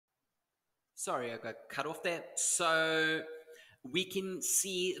Sorry, I got cut off there. So we can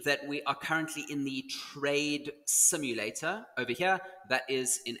see that we are currently in the trade simulator over here that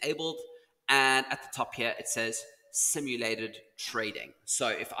is enabled. And at the top here, it says simulated trading. So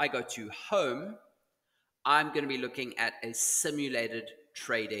if I go to home, I'm going to be looking at a simulated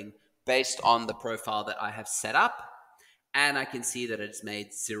trading based on the profile that I have set up. And I can see that it's made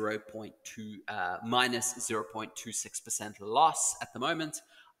minus 0.26% loss at the moment.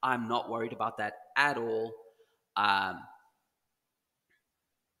 I'm not worried about that at all.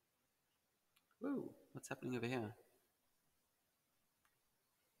 Ooh, what's happening over here?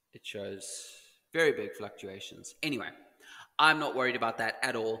 It shows very big fluctuations. Anyway, I'm not worried about that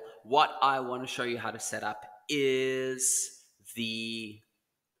at all. What I want to show you how to set up is the,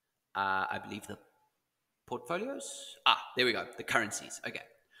 I believe the portfolios. There we go. The currencies. Okay.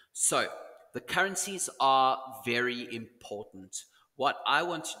 So the currencies are very important. What I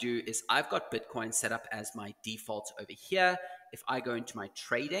want to do is I've got Bitcoin set up as my default over here. If I go into my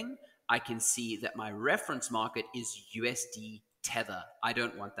trading, I can see that my reference market is USD Tether. I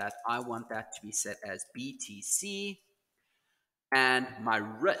don't want that. I want that to be set as BTC. And my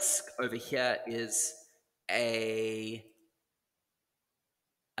risk over here is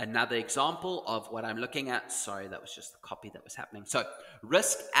another example of what I'm looking at. Sorry, that was just the copy that was happening. So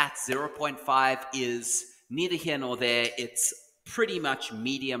risk at 0.5 is neither here nor there. It's pretty much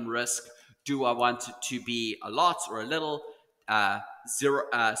medium risk. Do I want it to be a lot or a little? So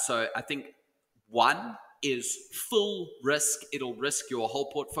I think 1 is full risk. It'll risk your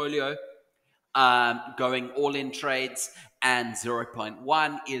whole portfolio going all in trades, and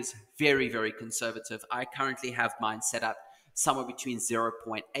 0.1 is very, very conservative. I currently have mine set up somewhere between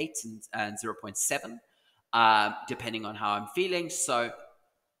 0.8 and 0.7, depending on how I'm feeling. So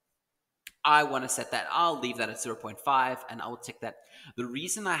I want to set that. I'll leave that at 0.5 and I'll tick that. The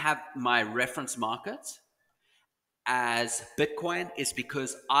reason I have my reference market as Bitcoin is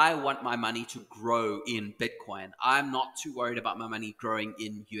because I want my money to grow in Bitcoin. I'm not too worried about my money growing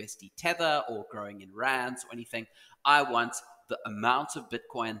in USD Tether or growing in rands or anything. I want the amount of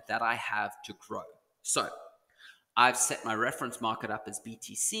Bitcoin that I have to grow. So I've set my reference market up as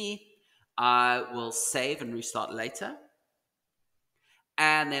BTC. I will save and restart later.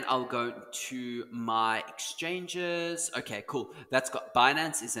 And then I'll go to my exchanges. Okay, cool. That's got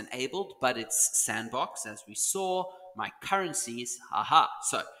Binance is enabled, but it's sandbox as we saw. My currencies, haha.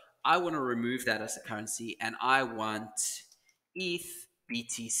 So I want to remove that as a currency and I want ETH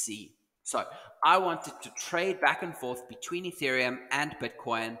BTC. So I wanted to trade back and forth between Ethereum and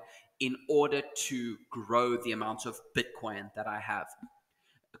Bitcoin in order to grow the amount of Bitcoin that I have.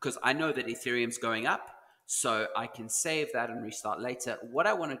 Because I know that Ethereum's going up, so I can save that and restart later. What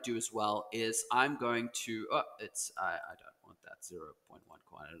I want to do as well is I'm going to, I don't want that 0.1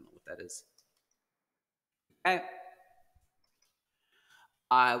 coin. I don't know what that is. Okay.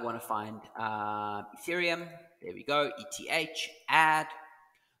 I want to find Ethereum. There we go. ETH, add.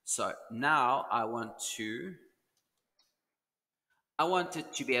 So now I wanted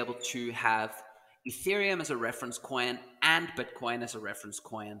to be able to have Ethereum as a reference coin and Bitcoin as a reference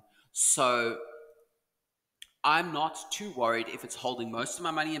coin. So I'm not too worried if it's holding most of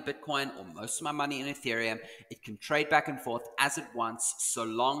my money in Bitcoin or most of my money in Ethereum. It can trade back and forth as it wants, so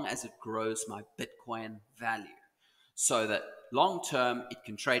long as it grows my Bitcoin value. So that long term, it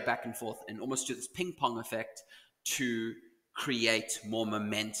can trade back and forth and almost do this ping pong effect to create more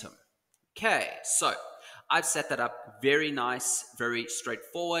momentum. Okay, so I've set that up. Very nice, very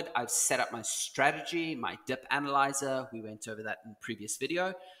straightforward. I've set up my strategy, my dip analyzer. We went over that in the previous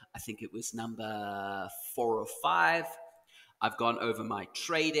video. I think it was number 4 or 5. I've gone over my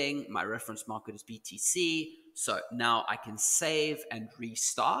trading. My reference market is BTC. So now I can save and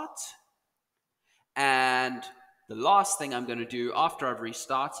restart. And the last thing I'm going to do after I've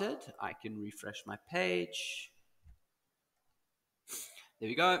restarted, I can refresh my page. There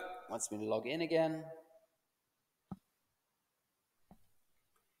we go. Wants me to log in again.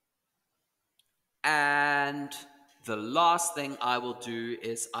 And the last thing I will do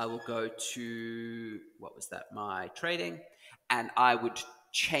is I will go to, what was that, my trading, and I would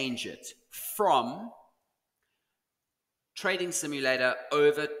change it from Trading Simulator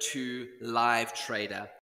over to Live Trader.